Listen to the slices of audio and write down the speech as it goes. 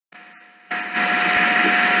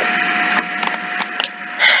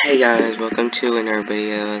Hey guys, welcome to another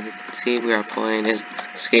video. As you can see, we are playing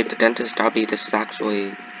Escape the Dentist Obby. This is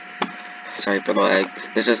actually, sorry for the lag,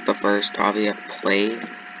 this is the first Obby I've played.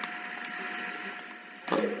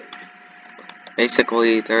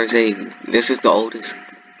 Basically, this is the oldest,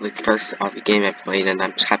 first Obby game I've played, and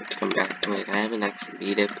I'm just happy to come back to it. I haven't actually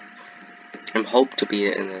beat it. I'm hope to beat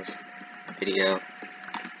it in this video,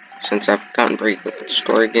 since I've gotten pretty good at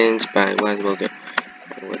story games, but I might as well get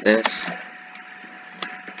with this.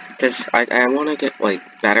 Because I want to get,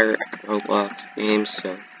 better at Roblox games,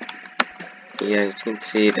 so, yeah, as you can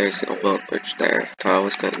see, there's a boat bridge there. Thought I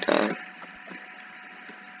was going to die.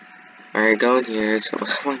 Alright, go in here, so,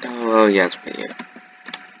 oh, yeah, it's right here.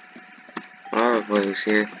 Oh, who's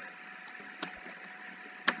here?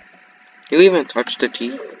 Do you even touch the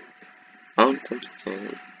teeth? I don't think you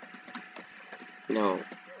can. No,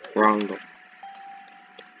 wrong door.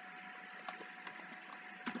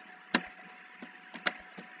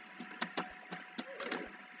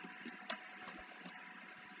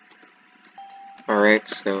 Alright,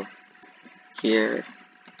 so, here.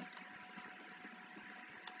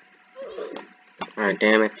 Alright,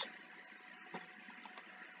 damn it.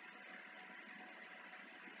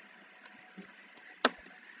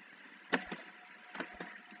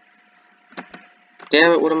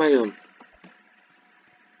 Damn it, what am I doing?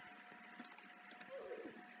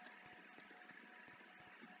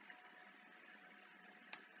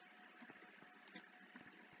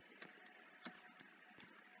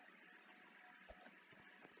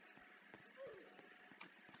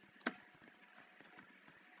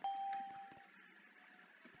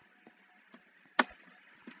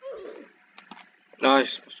 No, you're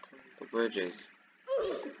supposed to go on the bridges.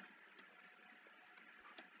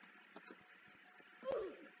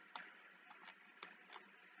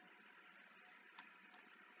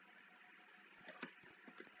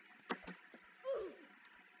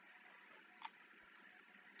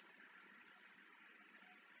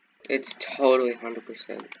 It's totally 100%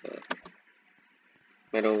 the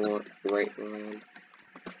middle one, right one.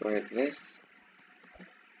 Try this.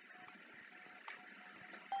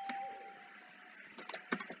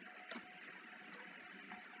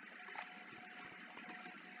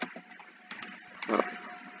 Oh.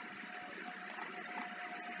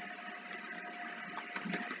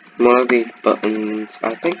 One of these buttons,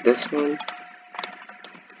 I think this one.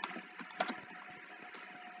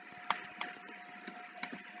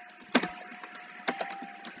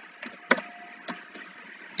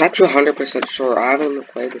 Actually 100% sure. I haven't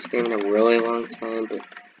played this game in a really long time, but it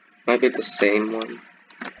might be the same one.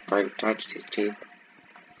 I touched his teeth.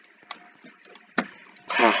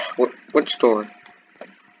 Which door?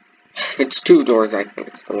 If it's two doors, I think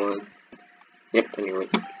it's the one. Yep, anyway.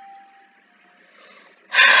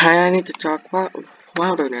 I need to talk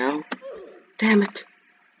louder now. Damn it.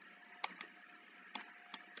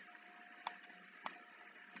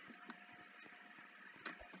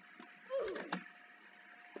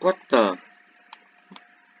 What the?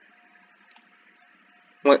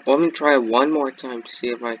 Wait, let me try one more time to see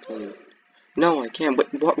if I can. No, I can't.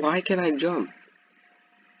 But why can't I jump?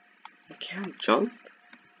 I can't jump?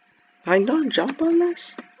 Can I not jump on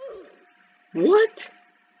this? What?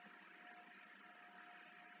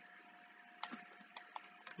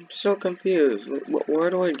 I'm so confused. Where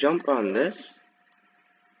do I jump on this?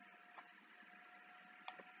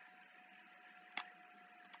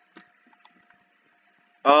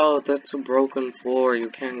 Oh, that's a broken floor. You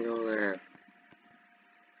can't go there.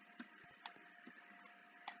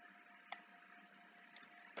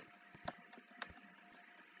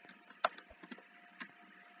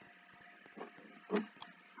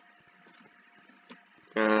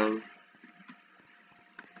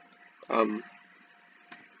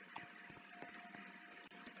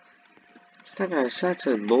 Is that guy such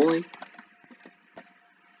a boy?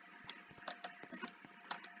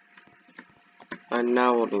 And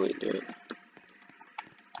now what do we do?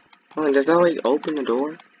 Oh, does that open the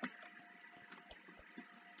door?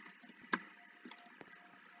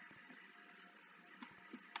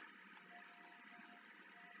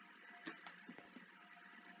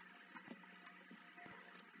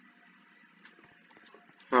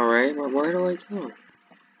 Alright, well, where do I go?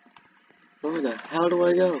 Where the hell do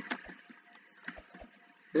I go?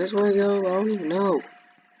 Is this where I go? I don't even know.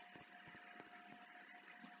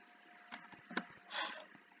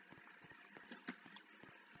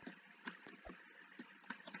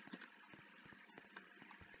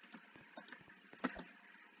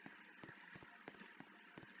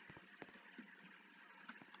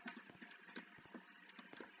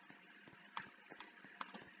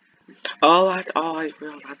 Oh, I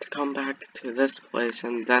realized I have to come back to this place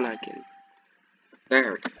and then I can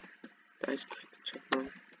There it is. Did I just click the check mark?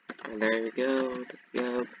 Oh, there we go.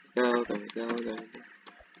 There we go. There we go. There we go. There we go.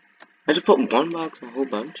 I just put one box, a whole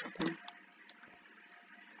bunch of them.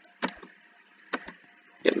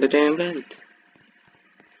 Get the damn vent.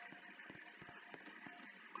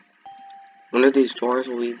 One of these doors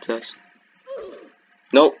leads us.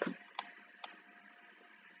 Nope.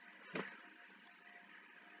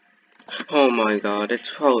 Oh my god, it's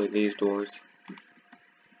probably these doors.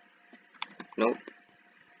 Nope.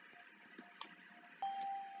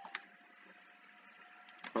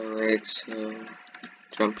 Alright, so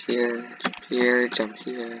jump here, jump here, jump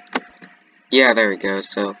here. Yeah, there we go.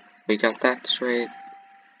 So we got that straight.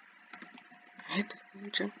 What?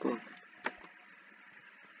 Jump on.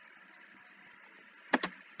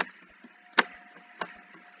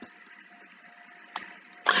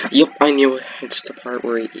 Yep, I knew it. It's the part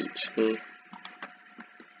where he eats me.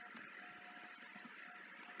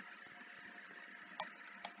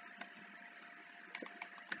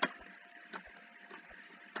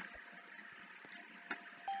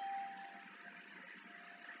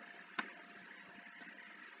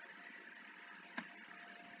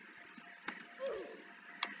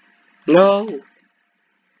 No!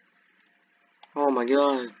 Oh my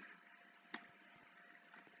god.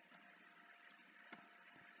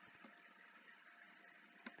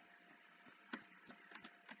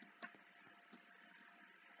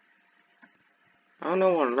 I don't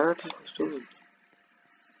know what on earth I was doing.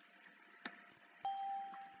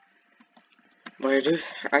 But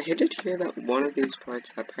I did hear that one of these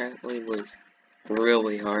parts apparently was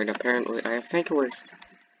really hard. Apparently, I think it was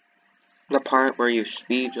the part where you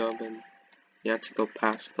speed jump and you have to go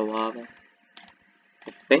past the lava.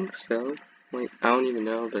 I think so. Wait, I don't even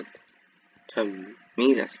know, but to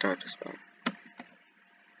me that's the hardest part.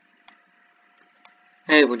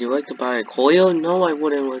 Hey, would you like to buy a coil? No, I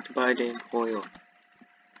wouldn't like to buy a damn coil.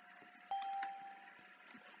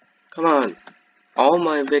 Come on. All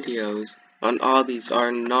my videos on OBBYs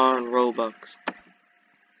are non-Robux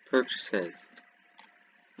purchases.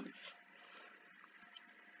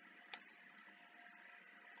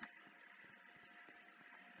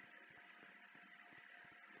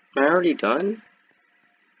 Am I already done?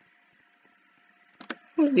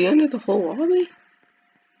 At the end of the whole OBBY?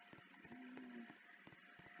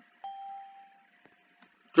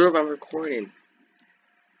 Drew, I'm recording.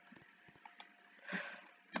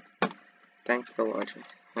 Thanks for watching.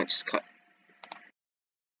 I just cut.